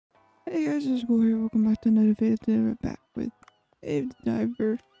Hey guys, it's Go here. Welcome back to another video. Today we're back with the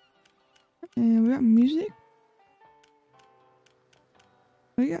Diver. And we got music.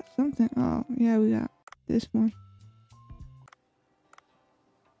 We got something. Oh, yeah, we got this one.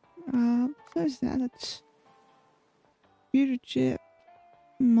 Besides that, it's computer chip,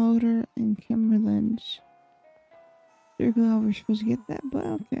 motor, and camera lens. Circle how we're supposed to get that, but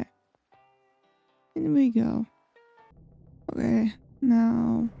okay. In we go. Okay,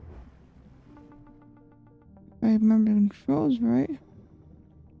 now if I remember the controls right.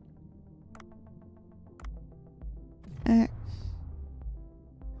 X.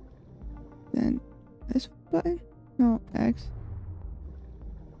 Then this button? No, X.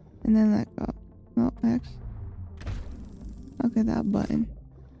 And then let go. No, X. Okay, that button.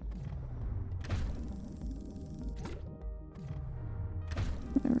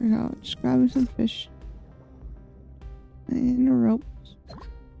 There we go. Just grabbing some fish. And a rope.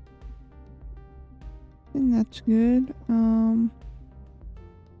 And that's good.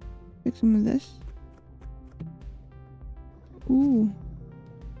 Pick some of this. Ooh.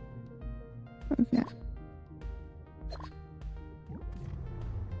 Okay.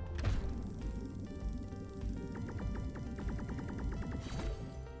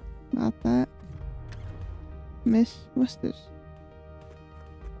 Not that. Miss. What's this?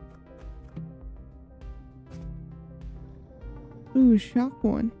 Ooh, shock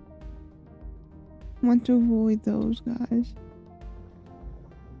one. Want to avoid those guys.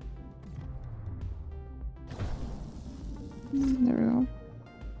 There we go.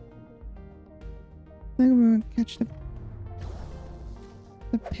 I think we're gonna catch the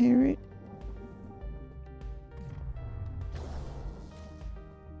parrot.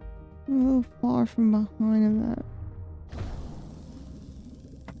 I'm a little far from behind that.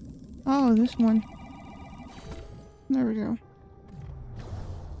 Oh, this one. There we go.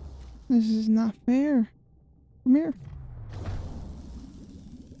 This is not fair. Come here.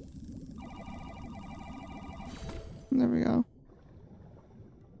 There we go.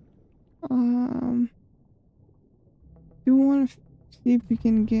 Do we want to see if we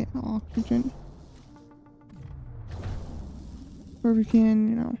can get oxygen? Or we can,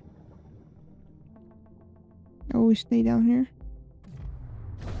 you know, always stay down here.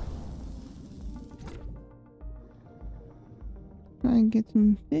 Try and get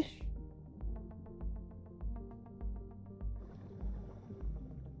some fish.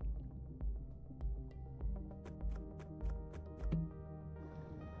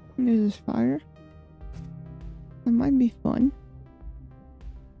 There's this fire. That might be fun.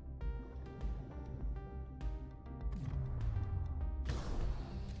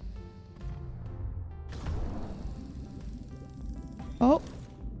 Oh,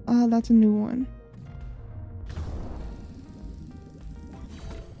 that's a new one.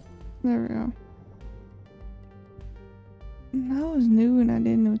 There we go. That was new and I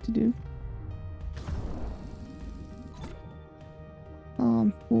didn't know what to do. Oh,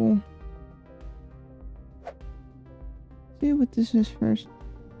 I'm full. See what this is first.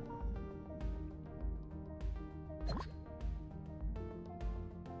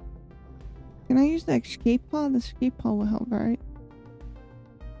 Can I use the escape pod? The escape pod will help, right?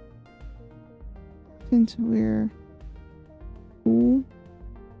 Since we're full.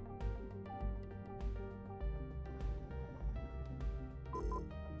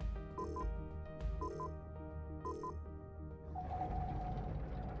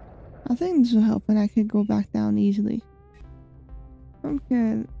 I think this will help and I could go back down easily.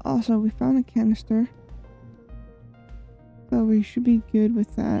 Okay, also we found a canister. So we should be good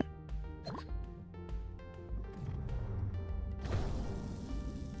with that.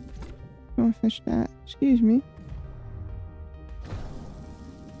 Don't fish that. Excuse me.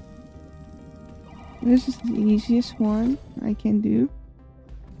 This is the easiest one I can do.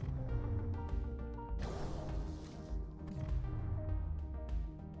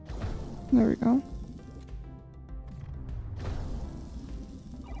 There we go.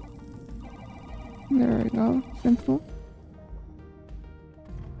 There we go. Simple.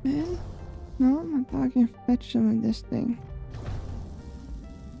 Man, no, I thought I can fetch some of this thing.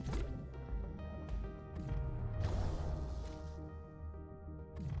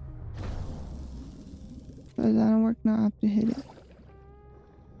 Does that don't work? Now I have to hit it.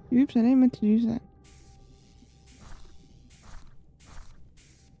 Oops, I didn't mean to use that.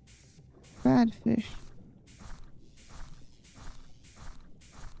 Bad fish.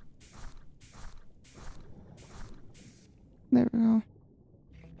 There we go.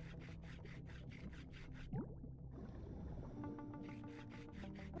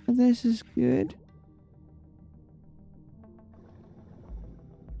 This is good.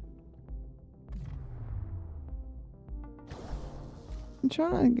 I'm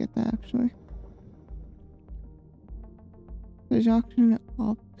trying not to get that actually. There's auction it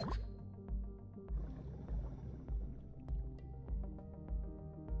up.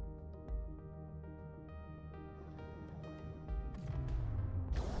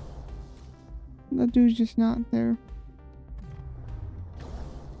 That dude's just not there.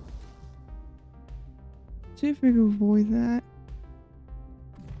 See if we can avoid that.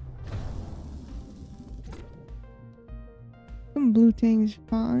 Some blue tang is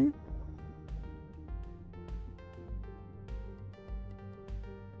fine.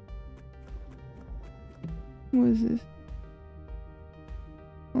 What is this?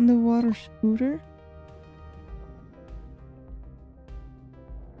 Underwater scooter?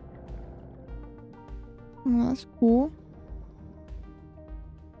 Oh, that's cool.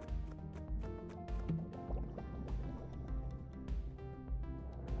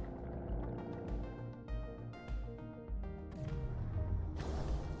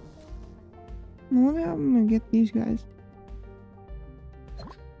 I wonder how I'm gonna get these guys.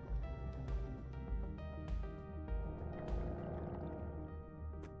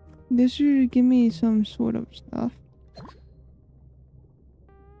 This should give me some sort of stuff.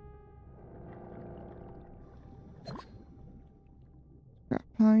 Scrap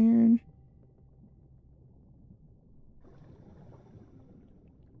iron.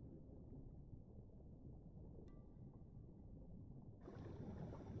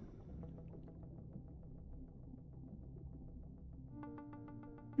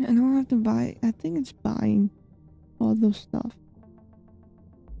 I don't have to buy. I think it's buying all those stuff.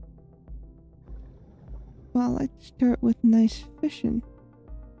 Well, I like to start with nice fishing.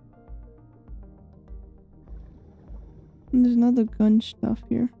 And there's another gun stuff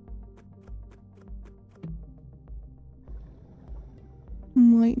here.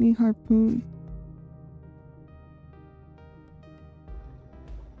 Lightning harpoon.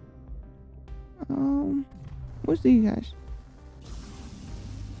 What's these guys?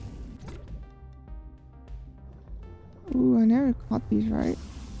 Ooh, I never caught these right.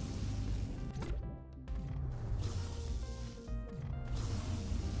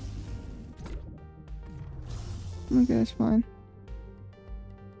 Okay, that's fine.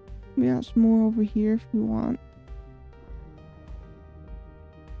 We got some more over here if you want.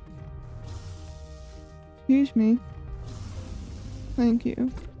 Excuse me. Thank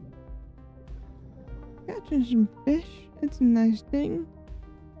you. Catching some fish. It's a nice thing.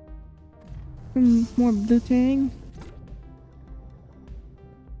 Some more blue tang.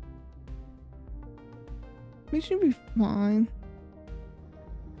 We should be fine.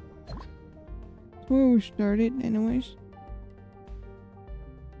 That's where we started anyways.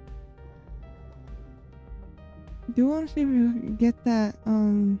 Do want to see if we can get that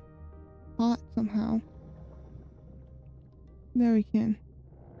pot somehow. There we can.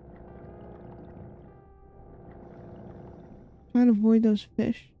 Try to avoid those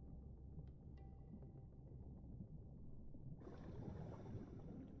fish.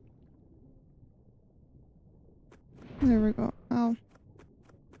 There we go. Ow.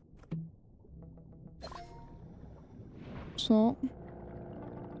 Salt.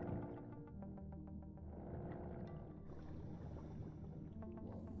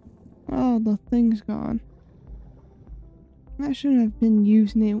 Oh, the thing's gone. I shouldn't have been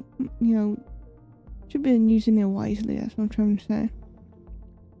using it, you know, should have been using it wisely, that's what I'm trying to say.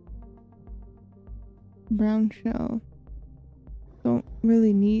 Brown shell. Don't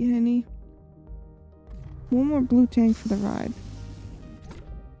really need any. One more blue tank for the ride.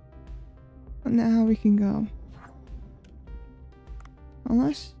 And now we can go.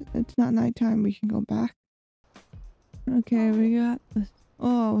 Unless it's not nighttime, we can go back. Okay, we got this.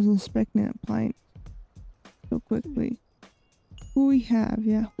 Oh, I wasn't expecting it appliance so quickly. Who we have?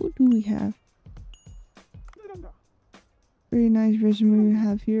 Yeah, who do we have? Very nice resume we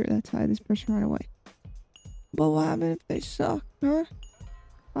have here. Let's hide this person right away. But what happens if they suck, huh?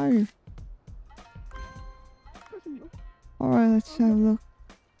 Fire. Alright, let's have a look.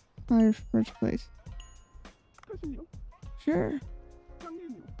 Fire first place. Sure.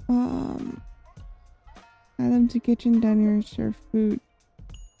 Add them to kitchen, down here, serve food.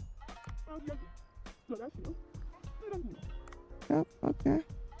 Yep, okay.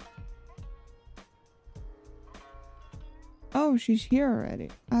 Oh, she's here already.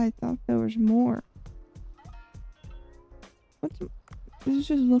 I thought there was more. What's... Is it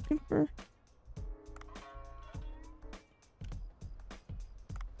just looking for...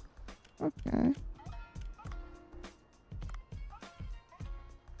 Okay.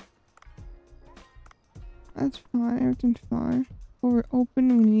 That's fine, everything's fine. Before we're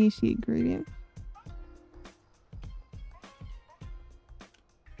open, we need to see ingredients.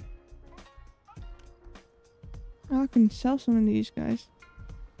 Oh, I can sell some of these guys.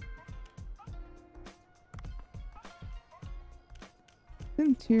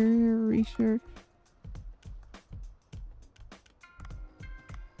 Interior research.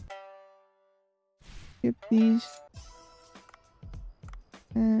 Skip these.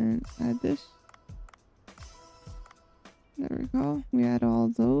 And add this. There we go. We add all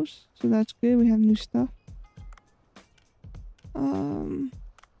of those. So that's good. We have new stuff.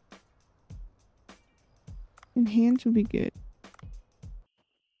 Enhance would be good.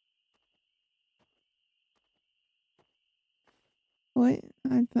 Wait,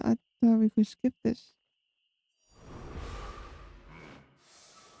 I thought we could skip this.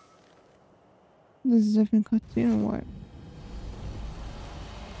 This is a different cutscene or what?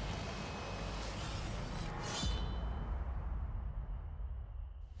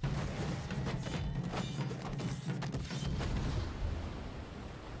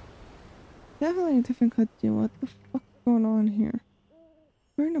 Definitely a different cutscene. What the fuck is going on here?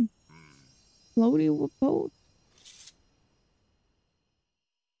 We're in a floaty boat.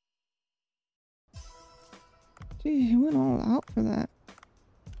 Gee, he went all out for that.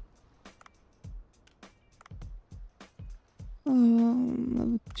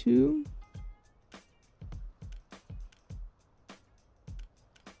 Level 2.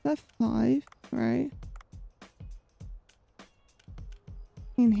 That's 5, right?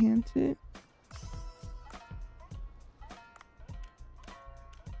 Enhance it.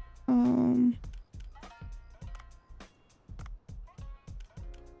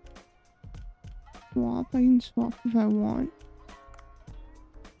 Swap. I can swap if I want.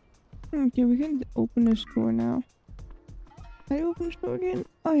 Okay, we can open the store now. Can I open the store again?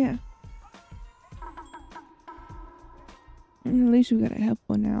 Oh yeah. At least we got a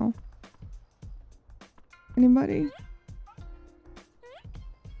helper now. Anybody?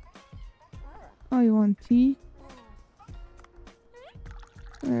 Oh, you want tea?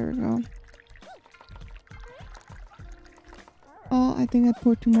 There we go. Oh, I think I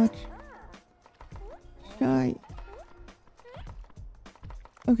poured too much. Shy.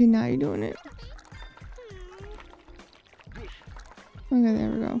 Okay, now you're doing it. Okay, there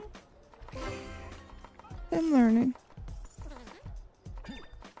we go. I'm learning.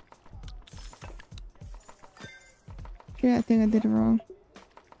 Yeah, I think I did it wrong.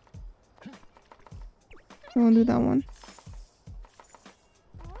 I won't do that one.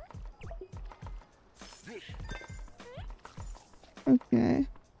 Okay.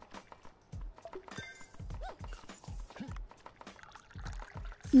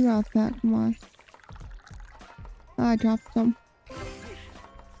 You got that, come on. I dropped some.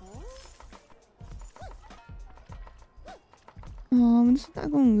 This is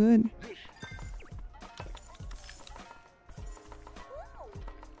not going good.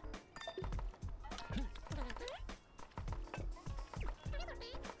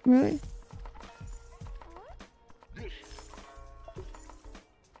 Really?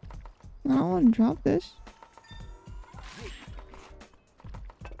 I don't want to drop this.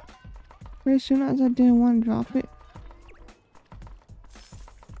 Very soon as I didn't want to drop it.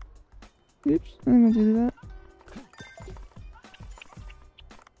 Oops, I didn't mean to do that.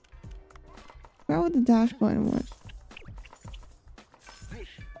 Forgot what the dash button was.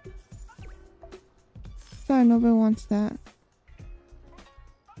 Sorry, nobody wants that.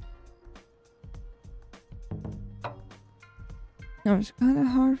 No, it's kind of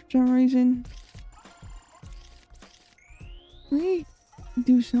hard for some reason. We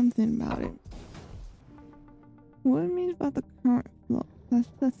do something about it. What it means about the current flow? That's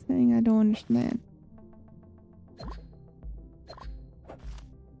the thing I don't understand.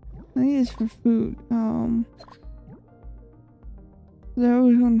 I think it's for food. They're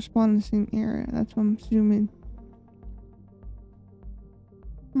always going to spawn in the same area. That's what I'm assuming.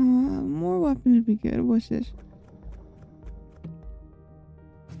 More weapons would be good. What's this?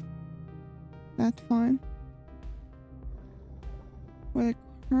 That's fine. Where the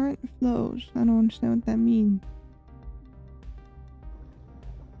current flows. I don't understand what that means.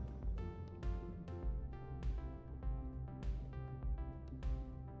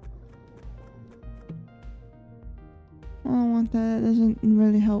 I don't want that. It doesn't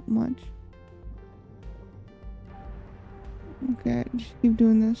really help much. Okay, just keep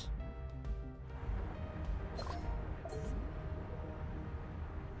doing this.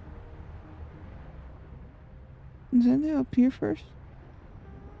 Is anything up here first?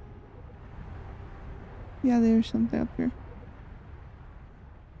 Yeah, there's something up here.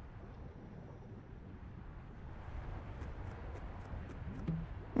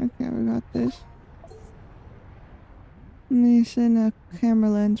 Okay, we got this. And then it's in a camera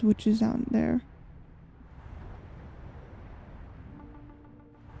lens, which is out there.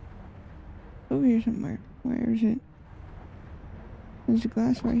 over here somewhere. Where is it? There's a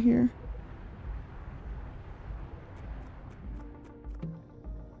glass right here.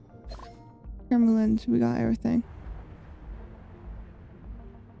 Camera lens, we got everything.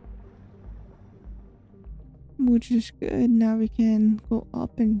 Which is good. Now we can go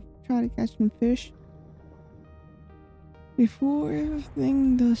up and try to catch some fish before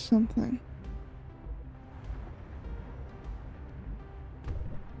everything does something.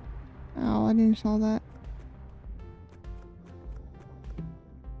 Oh, I didn't saw that.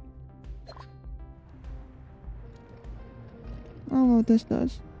 I don't know what this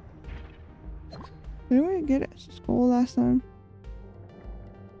does. Didn't we get a skull last time?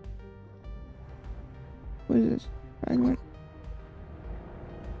 What is this? Fragment.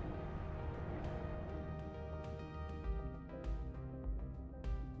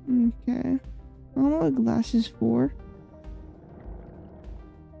 Okay. I don't know what glass is for.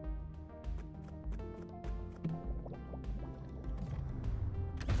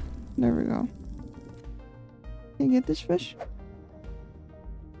 There we go. Can you get this fish?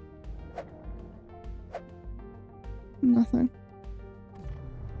 Nothing.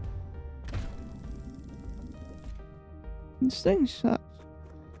 This thing sucks.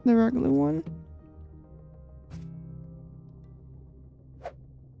 The regular one.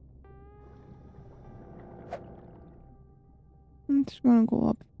 I'm just gonna go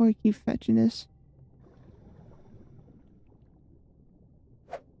up before I keep fetching this.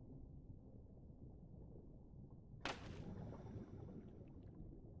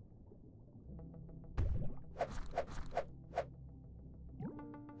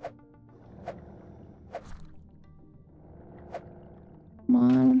 Come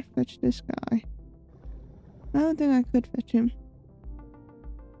on, I want to fetch this guy. I don't think I could fetch him.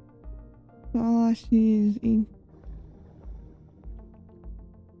 So all I see is ink.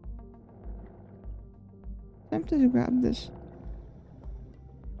 Tempted to grab this.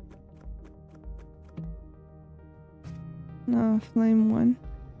 No, flame one.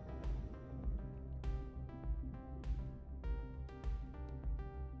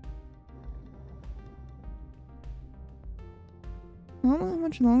 I don't know how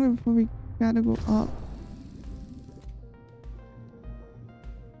much longer before we gotta go up.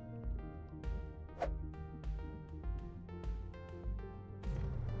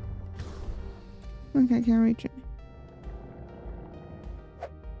 Okay, I can't reach it.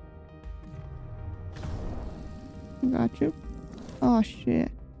 Got you. Oh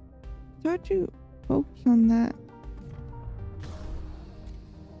shit. Don't you focus on that?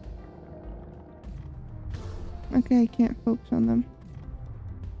 Okay, I can't focus on them.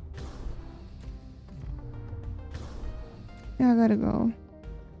 Yeah, I gotta go.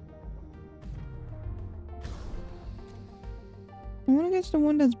 I wanna get the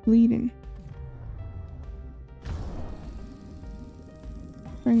one that's bleeding.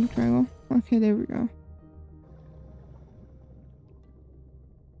 Triangle. Okay, there we go.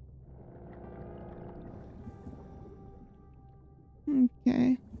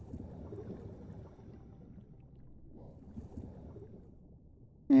 Okay.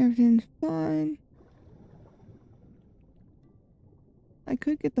 Everything's fine. I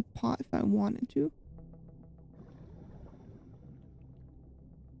could get the pot if I wanted to.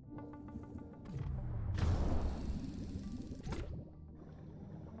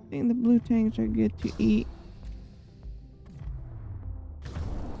 I think the blue tanks are good to eat.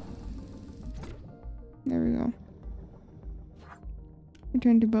 There we go.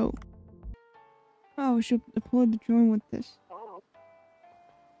 Return to boat. Oh, we should deploy the drone with this. Oh,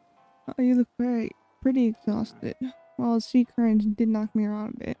 you look pretty exhausted. Well, the sea currents did knock me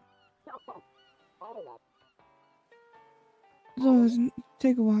around a bit. So it'll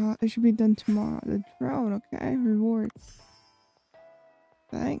take a while. It should be done tomorrow. The drone, okay. Reward.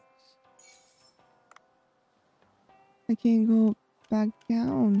 Thanks. I can't go back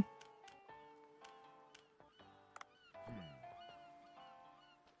down.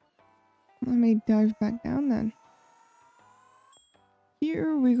 Let me dive back down then.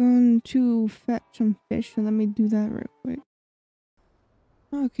 Here we're going to fetch some fish, so let me do that real quick.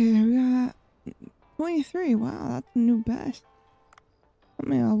 Okay, we got 23. Wow, that's a new best. I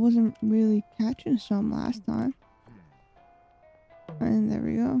mean, I wasn't really catching some last time. And there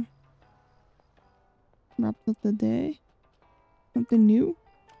we go. Wrapped up the day. Something new.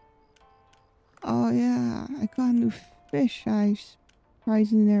 Oh yeah, I caught a new fish I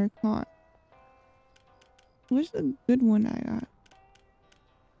surprisingly never caught. What's the good one I got?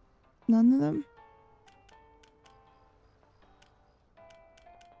 None of them?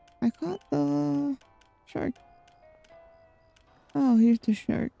 I caught the shark. Oh, here's the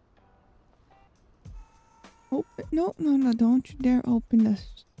shark. Open. No, no, no. Don't you dare open the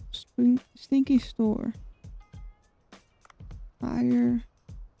stinky store. Fire.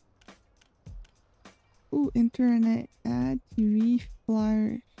 Ooh, internet ad, TV,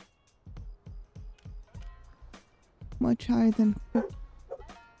 flyers. Much higher than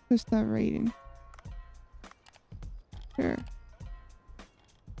that rating. Sure.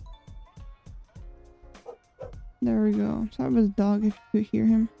 There we go. Sorry about the dog if you could hear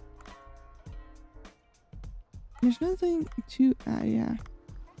him. There's nothing to add, yeah.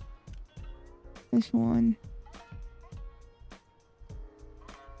 This one.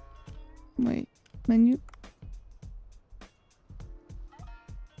 Wait, menu.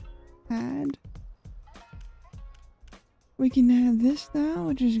 Add. We can add this now,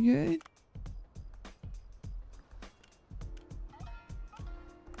 which is good.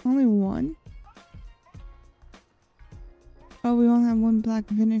 Only one. Oh, we only have one black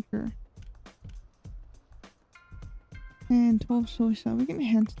vinegar. And 12 soy sauce. We can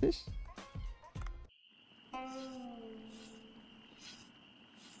enhance this.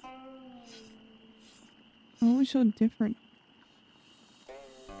 Always so different.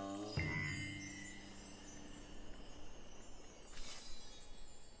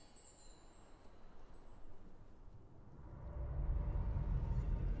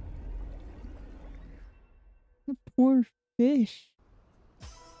 The poor fish.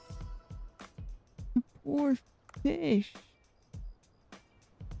 The poor fish.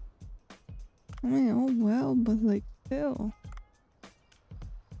 I mean, oh well, but like still.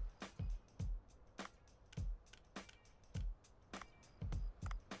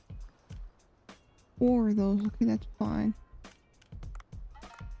 Four of those. Okay, that's fine.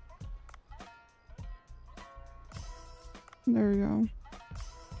 There we go.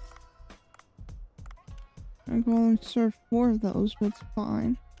 I'm going to serve 4 of those, but it's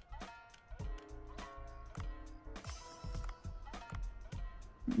fine.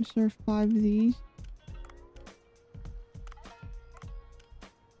 I'm going to serve 5 of these.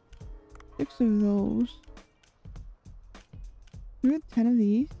 6 of those. Do it 10 of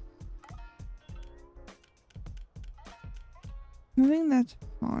these. I think that's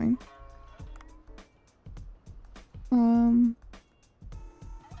fine.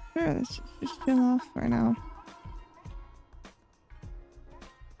 Sure, let's just chill off right now.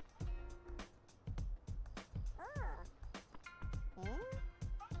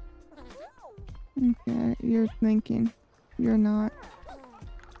 Okay, you're thinking. You're not.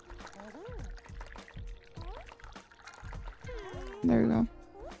 There we go.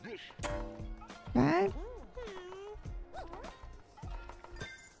 Bad?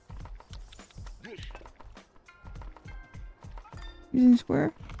 Using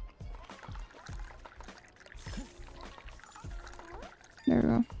square? There we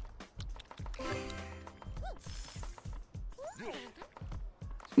go.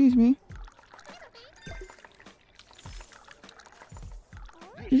 Excuse me.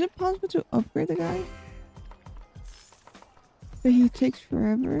 Is it possible to upgrade the guy? But he takes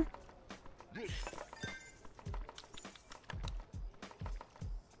forever.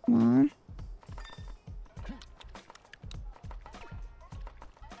 Come on.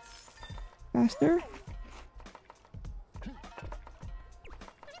 Faster.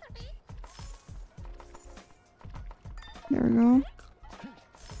 There we go.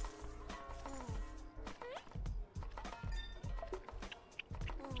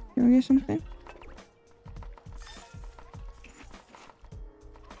 Can we get something?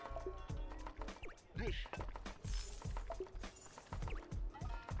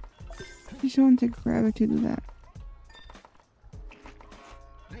 Just want to take forever to do that.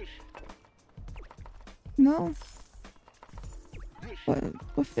 No.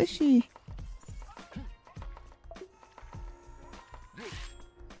 What fishy?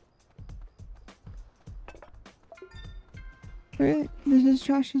 Really? This is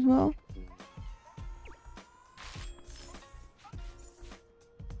trash as well?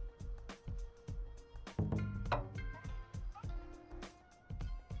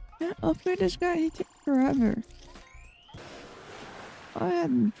 Can't upgrade this guy, he takes forever. I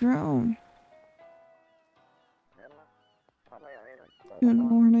had a drone. Good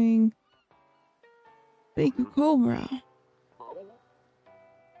morning. Baker Cobra.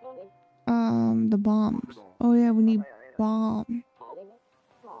 The bombs. Oh yeah, we need bomb.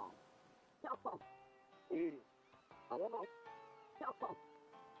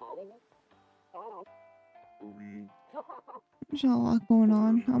 There's a lot going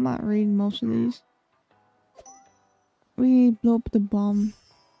on. I'm not reading most of these. We need to blow up the bomb.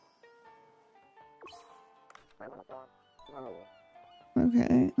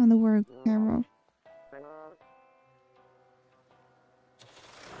 Okay, on the word camera.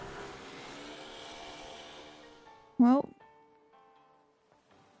 Well,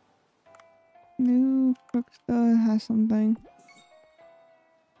 new cook still has something.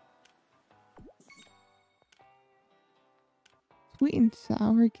 Sweet and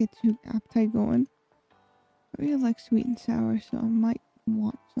sour gets your appetite going. I really like sweet and sour, so I might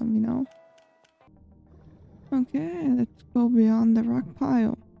want some, you know. Okay, let's go beyond the rock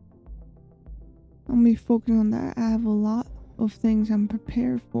pile. I'll be focusing on that. I have a lot of things I'm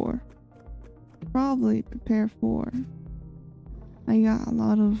prepared for. Probably prepared for. I got a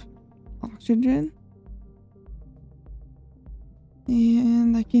lot of oxygen.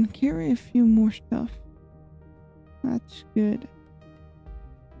 And I can carry a few more stuff. That's good.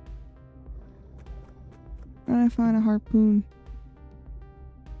 Trying to find a harpoon.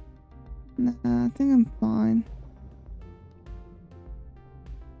 Nah, I think I'm fine.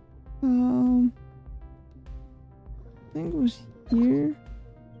 I think it was here.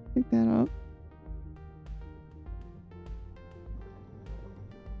 Pick that up.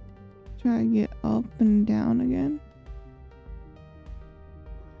 Try to get up and down again.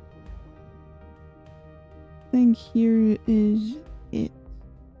 I think here is it.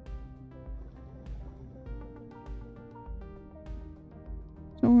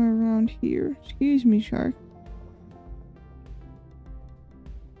 Somewhere around here. Excuse me, shark.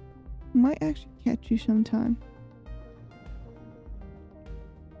 Might actually catch you sometime.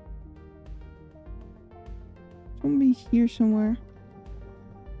 It's gonna be here somewhere.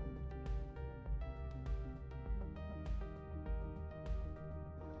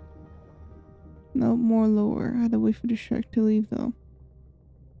 No, more lower. I had to wait for the shark to leave though.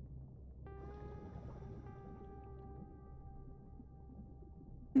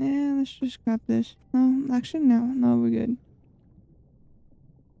 Yeah, let's just grab this. No, actually no. No, we're good.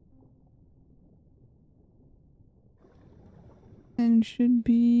 And should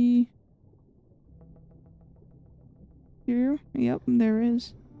be here. Yep, there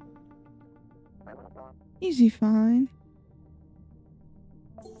is. Easy find.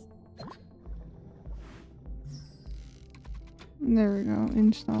 There we go,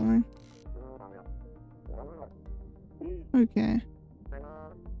 installing. Okay.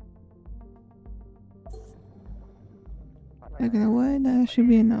 Look at the wood, that should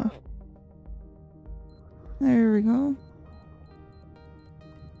be enough. There we go.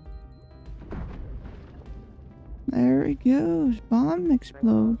 There it goes. Bomb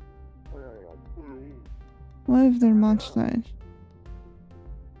explode. What if they're monster-sized?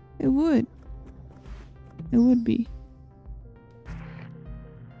 It would. It would be.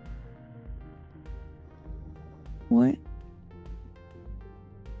 What?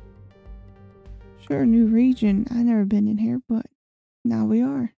 Sure, new region. I've never been in here, but now we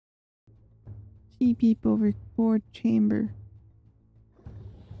are. See people record chamber.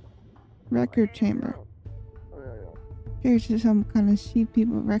 Record chamber. Here's some kind of see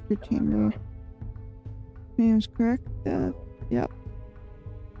people record chamber. Name's correct? Yep.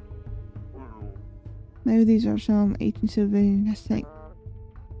 Maybe these are some ancient civilian. Let's think.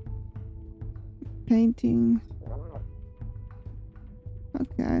 Paintings.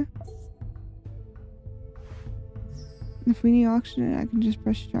 Okay. If we need oxygen, I can just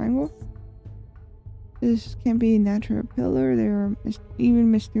press triangle. This can be a natural pillar. There are even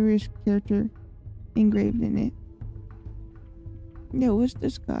mysterious character engraved in it. Yeah, what's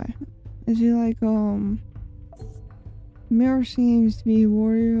this guy? Is he like, Mirror seems to be a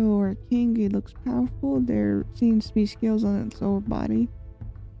warrior or a king. He looks powerful. There seems to be scales on its lower body.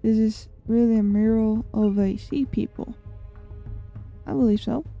 Is this really a mural of a sea people? I believe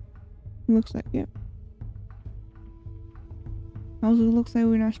so. Looks like it. Also, looks like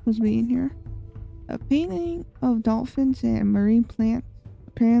we're not supposed to be in here. A painting of dolphins and marine plants.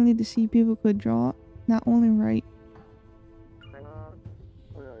 Apparently the sea people could draw not only right.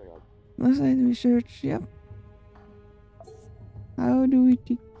 Looks like the research, yep. How do we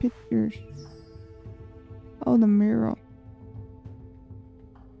take pictures? Oh, the mirror.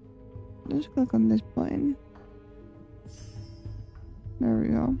 Just click on this button. There we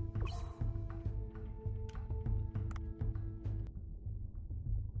go.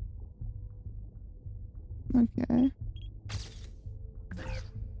 Okay.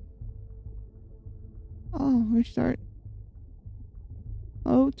 Oh, restart.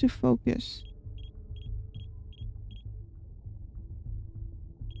 Oh, to focus.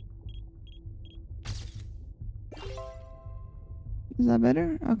 Is that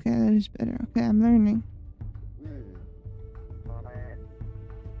better? Okay, that is better. Okay, I'm learning.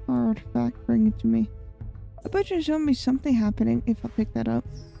 Artifact, bring it to me. I bet you there's be something happening if I pick that up.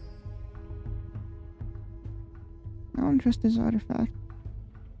 I don't trust this artifact.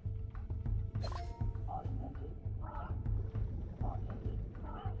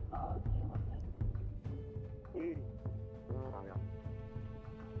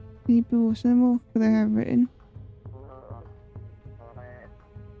 People symbol could I have written?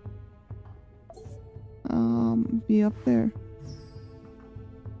 Be up there.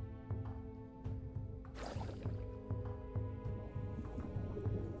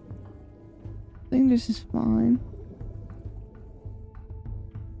 I think this is fine.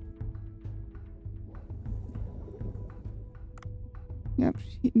 Yep,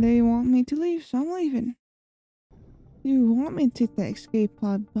 they want me to leave, so I'm leaving. You want me to take the escape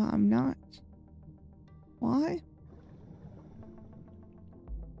pod, but I'm not. Why?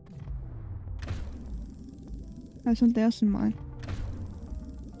 I have something else in mind.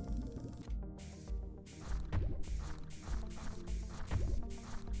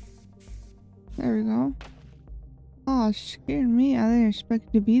 There we go. Oh, it scared me. I didn't expect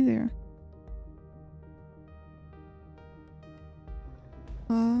it to be there.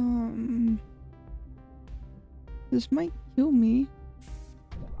 This might kill me.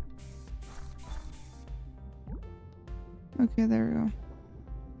 Okay, there we go.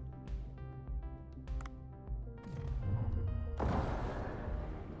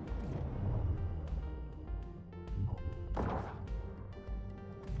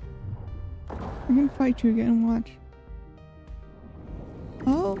 I can fight you again, watch.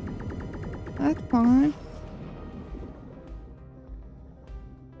 Oh, that's fine.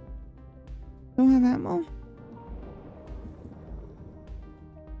 Don't have ammo?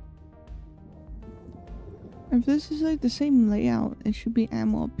 If this is like the same layout, it should be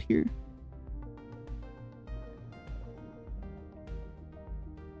ammo up here.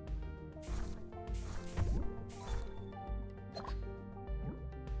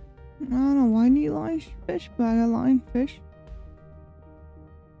 I don't know why I need lionfish, but I got lionfish.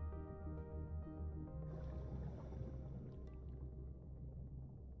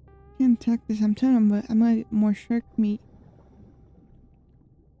 Can't attack this, I'm telling him, but I might get more shark meat.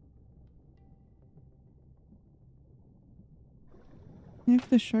 If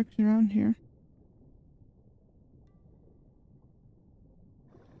the shark's around here.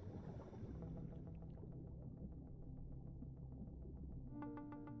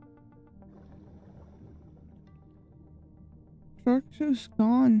 Shark's just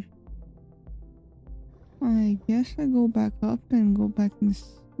gone. I guess I go back up and go back in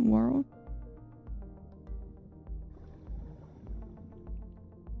this world.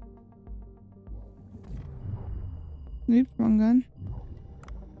 Oops, wrong gun.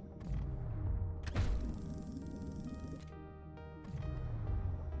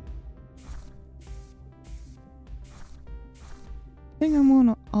 I think I'm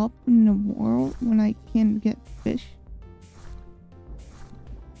gonna up in the world when I can get fish.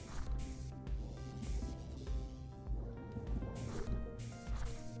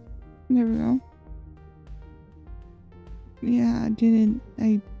 There we go. Yeah, I didn't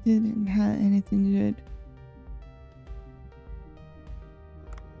have anything good.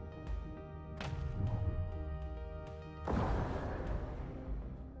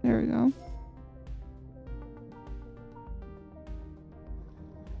 There we go.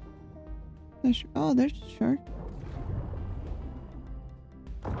 Oh, there's a shark.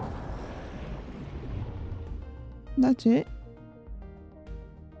 That's it.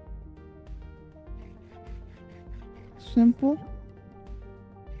 Simple.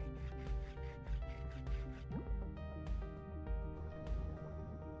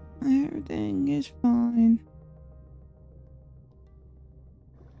 Everything is fine.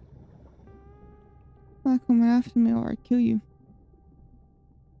 Not coming after me or I kill you.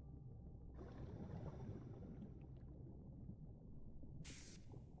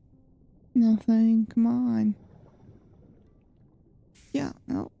 Nothing, come on. Yeah,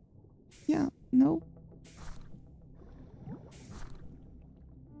 no. Yeah, no.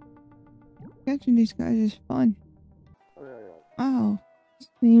 Catching these guys is fun. Oh,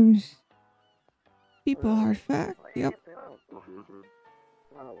 seems people artifact. Yep.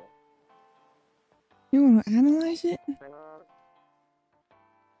 You want to analyze it?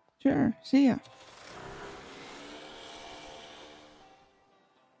 Sure, see ya.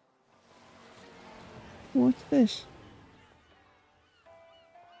 What's this?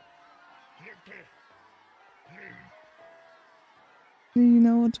 Do you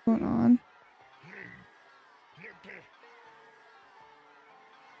know what's going on?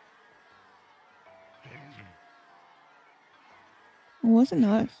 It wasn't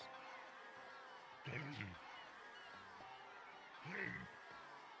us.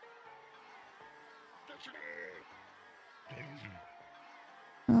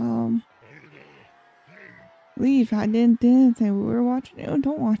 Leave. I didn't do anything. We were watching you.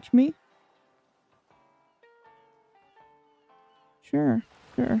 Don't watch me. Sure.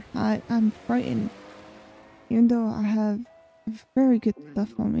 Sure, I'm frightened. Even though I have very good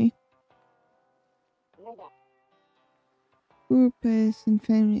stuff on me. Group is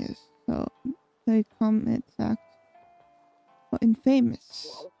infamous, so they commit acts. But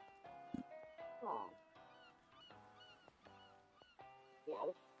infamous.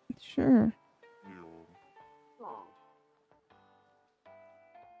 Sure.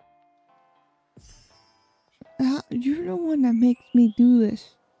 You're the one that makes me do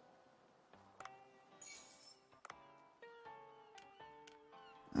this.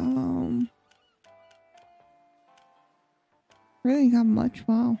 Really got much,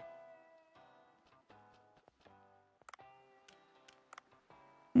 wow.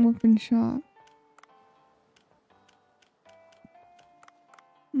 Open shop.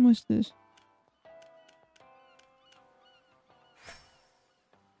 What's this?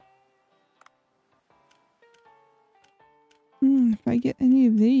 If I get any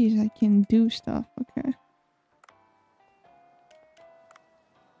of these, I can do stuff. Okay.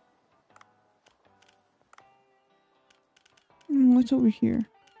 What's over here?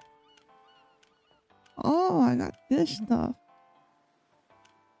 Oh, I got this stuff.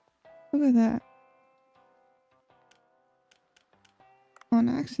 Look at that. On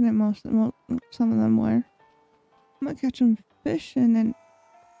accident, some of them were. I'm gonna catch some fish and then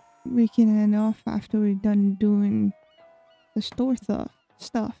we can end off after we're done doing the store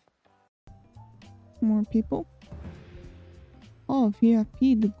stuff. More people. Oh,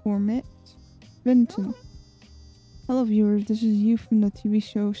 VIP the gourmet. Vincent. Hello viewers, this is you from the TV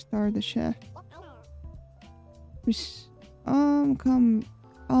show Star the Chef. Come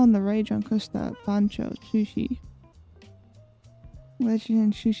on the rage on Costa Pancho Sushi.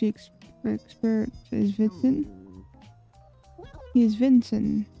 Legend sushi expert is Vincent. He is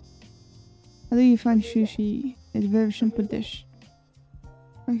Vincent. How do you find sushi? It's a very simple dish.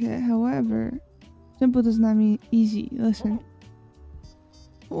 Okay, however, simple does not mean easy. Listen.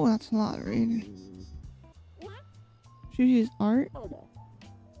 Oh, that's a lot of reading. Sushi is art?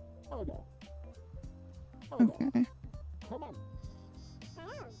 Okay.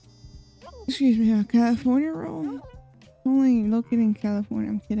 Excuse me, a California roll? Only located in California,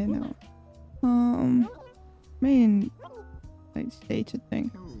 I'm kidding, no. Made in United States, I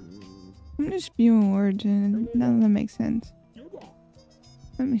think. I'm just spewing words and none of them make sense.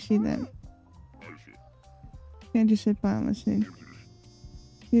 Let me see them. Can't just sit by and listen.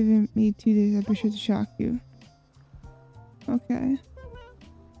 Giving me 2 days, I'd be sure to shock you. Okay.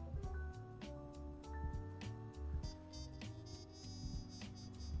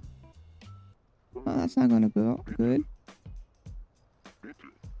 Oh, that's not gonna go good.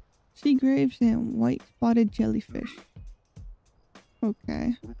 Sea grapes and white spotted jellyfish.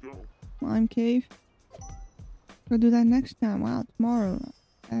 Okay. Lime cave. We'll do that next time. Wow, tomorrow.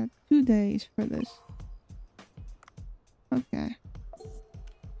 I have 2 days for this. Okay.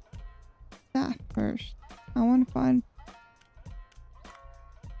 That first. I want to find...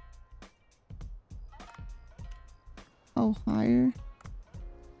 Oh, higher.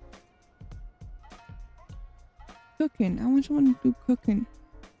 Cooking. I want someone to do cooking.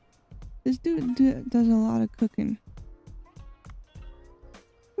 This dude does a lot of cooking.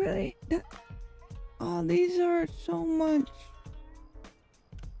 Really? Oh, these are so much.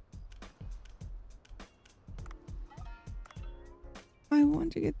 I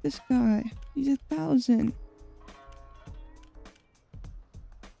want to get this guy. He's 1,000.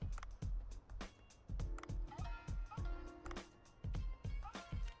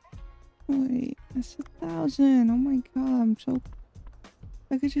 Wait, that's 1,000. Oh my god, I'm so...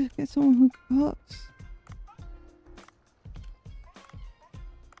 I could just get someone who cooks.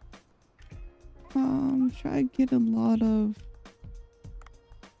 Try to get a lot of...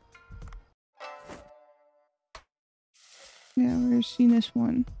 Yeah, we're seeing this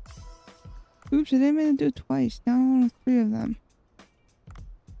one. Oops, I didn't mean to do it twice. Now I want 3 of them.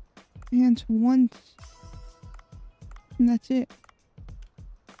 And once. And that's it.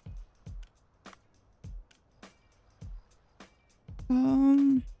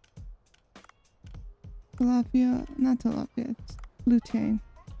 Tilapia, not tilapia, it's blue tang.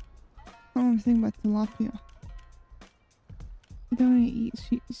 I don't want to think about tilapia. I don't want to eat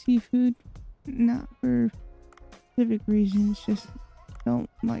seafood, not for specific reasons, just don't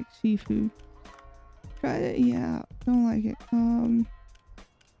like seafood. Tried it, yeah, don't like it.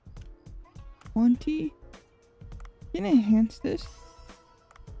 20? Can I enhance this?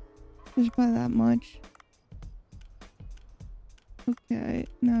 Just by that much. Okay,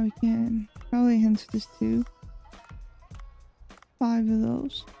 now we can probably enhance this too. 5 of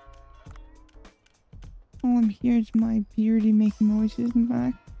those. All I'm hearing is my beardy making noises in the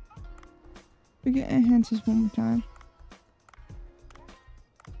back. We can enhance this one more time.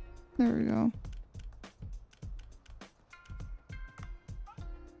 There we go.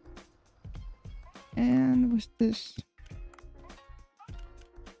 And what's this?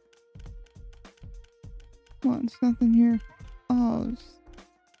 What? It's nothing here. Oh, it's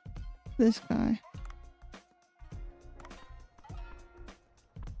this guy.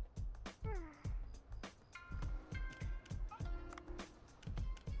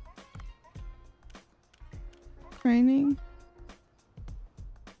 Training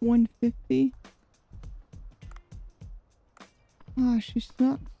 150. Ah, she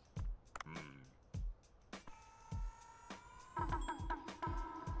sucks.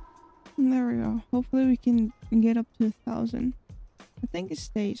 There we go. Hopefully we can get up to 1,000. I think it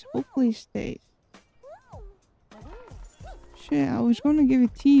stays. Hopefully it stays. Shit, I was gonna give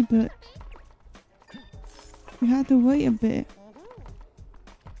it tea, but you had to wait a bit.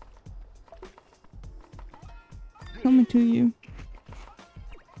 Coming to you.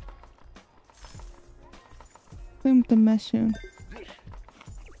 Play with the mess soon.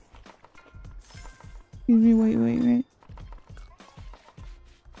 Excuse me, wait.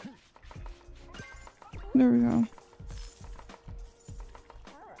 There we go.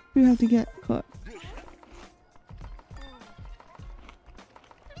 We have to get cooked.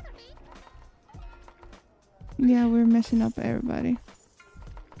 Yeah, we're messing up everybody.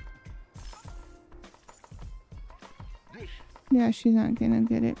 Yeah, she's not gonna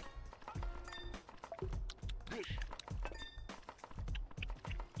get it.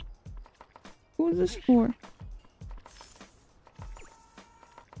 Who is this for?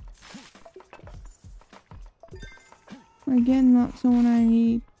 Again, not someone I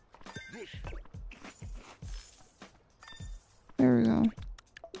need. There we go.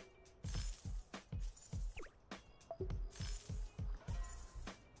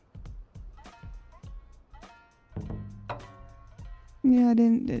 Yeah, I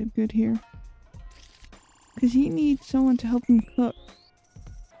didn't do good here. Because he needs someone to help him cook.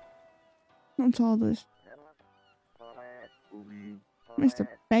 What's all this? Mr.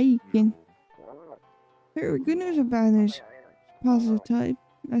 Bacon. Here, good news or bad news? Positive type.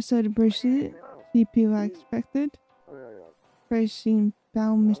 I started bracelet. CPU I expected. Bracing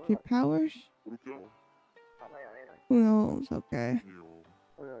bound mystery powers. Who knows? Okay.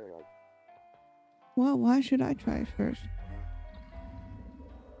 Well, why should I try it first?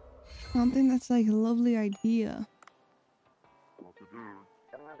 I don't think that's like a lovely idea.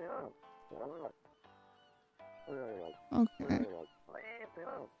 Okay.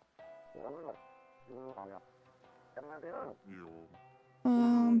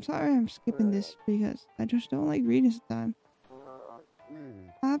 I'm sorry I'm skipping this because I just don't like reading sometimes.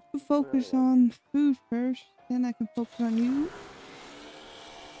 I have to focus on food first, then I can focus on you.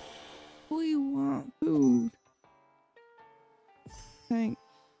 We want food. Thanks.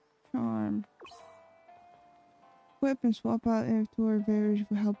 Charm. Equip and swap out inventory variables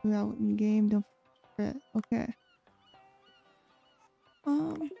will help you out in the game. Don't forget. Okay.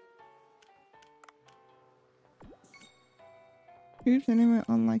 Oops, I never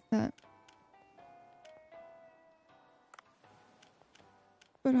unlike that.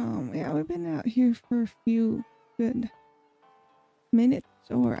 But yeah, we've been out here for a few good minutes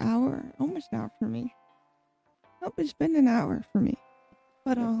or hour, almost an hour for me. Nope, it's been an hour for me.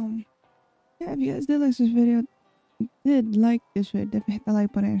 But yeah, if you guys did like this video, definitely hit the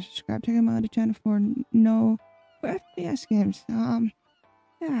like button and subscribe. Check out my other channel for no FPS games.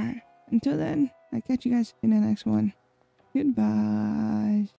 Yeah. Until then, I'll catch you guys in the next one. Goodbye.